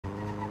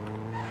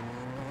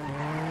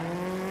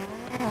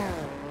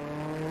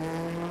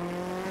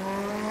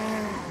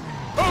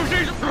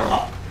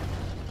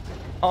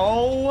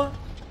Oh.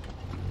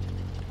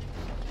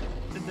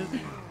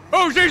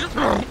 Oh, Jesus!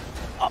 Oh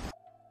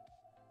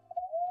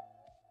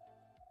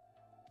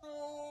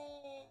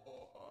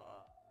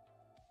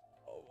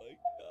my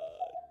God.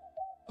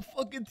 A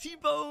fucking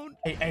T-bone.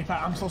 Hey,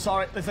 Pat, I'm so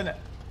sorry. Listen.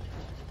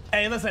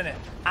 Hey, listen.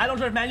 I don't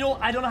drive manual.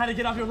 I don't know how to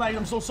get off your legs.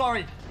 I'm so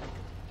sorry.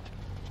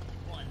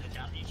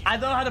 I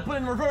don't know how to put it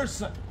in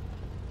reverse.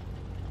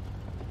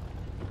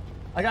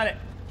 I got it.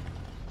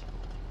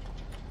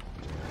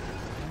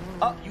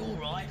 Oh, you all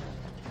right?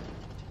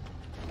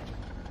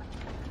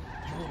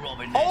 You're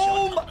robbing.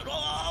 Oh!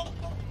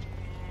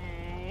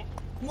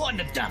 What in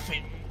the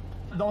duffin?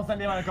 Don't send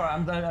me out of the car.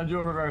 I'm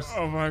doing a reverse.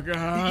 Oh my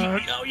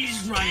God. You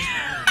just run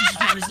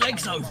his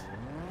legs over.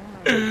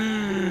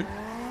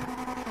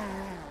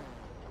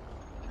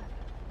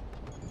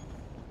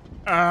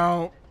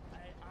 Ow.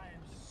 I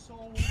am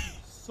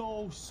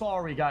so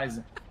sorry, guys.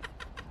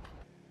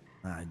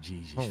 Ah,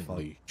 Jesus.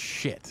 Holy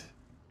shit.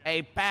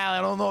 Hey, pal,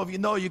 I don't know if you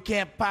know you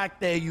can't park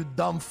there, you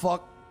dumb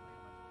fuck.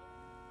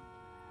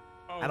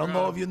 Oh, I don't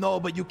know if you know,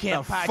 but you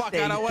can't park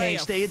there. You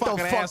can't stay. Get the fuck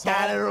asshole.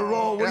 out of the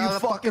road. What are you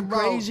fucking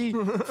crazy?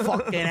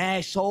 Fucking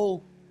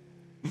asshole.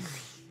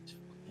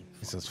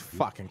 Jesus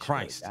fucking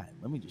Christ. God,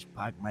 let me just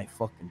park my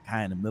fucking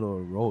car in the middle of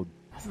the road.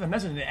 That's the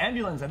message in the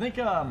ambulance. I think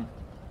they're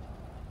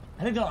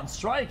on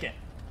strike.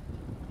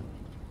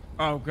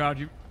 Oh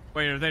God,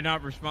 wait, are they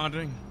not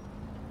responding?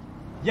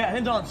 Yeah, I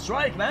think they're on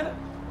strike, man.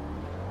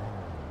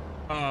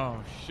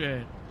 Oh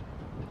shit.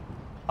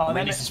 Oh, I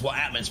mean, this is what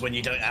happens when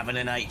you don't have an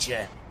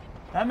NH.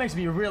 That makes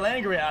me real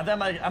angry. I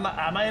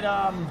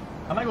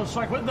might go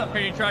strike with them.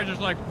 Can you try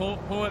just like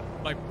pull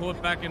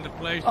it back into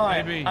place? All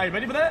right, maybe. Are you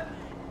ready for that?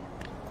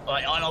 All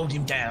right, I'll hold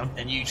him down,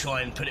 and you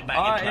try and put it back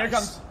All in right, place. here it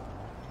comes.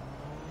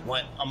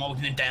 Right, I'm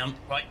holding it down.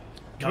 Right,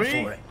 go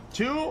 3, for it.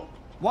 2,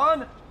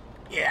 1.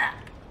 Yeah.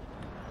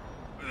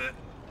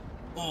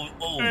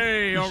 Oh.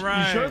 Hey, all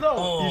right. You sure though?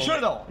 Oh. You sure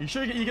though? You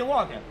sure you can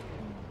walk it?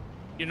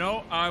 You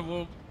know,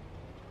 I'll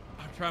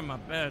try my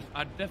best.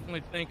 I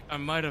definitely think I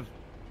might have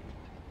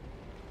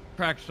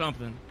cracked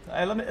something.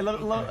 Hey, let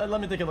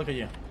me take a look at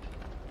you.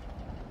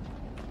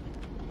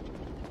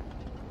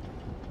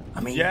 I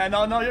mean, Yeah,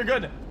 no, you're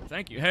good.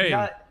 Thank you. Hey,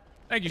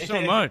 thank you so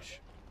hey, much.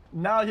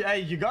 Now, hey,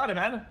 you got it,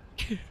 man.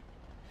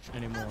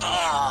 Anymore.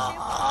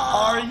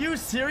 Are you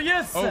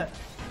serious? Oh,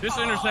 this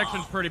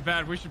intersection's pretty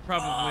bad. We should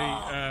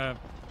probably,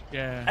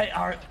 yeah. Hey,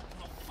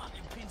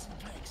 fucking pins and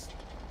pegs.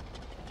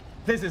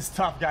 this is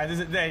tough, guys.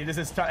 This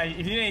is tough. Hey,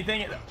 if you need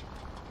anything,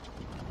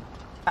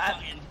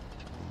 Fucking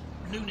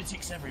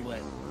lunatics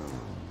everywhere.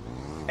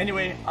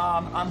 anyway,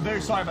 I'm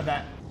very sorry about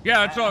that.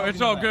 Yeah,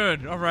 it's all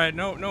good. All right,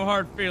 no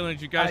hard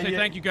feelings, you guys. Hey, yeah.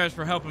 thank you guys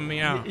for helping me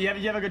out. You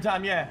have a good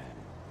time, yeah.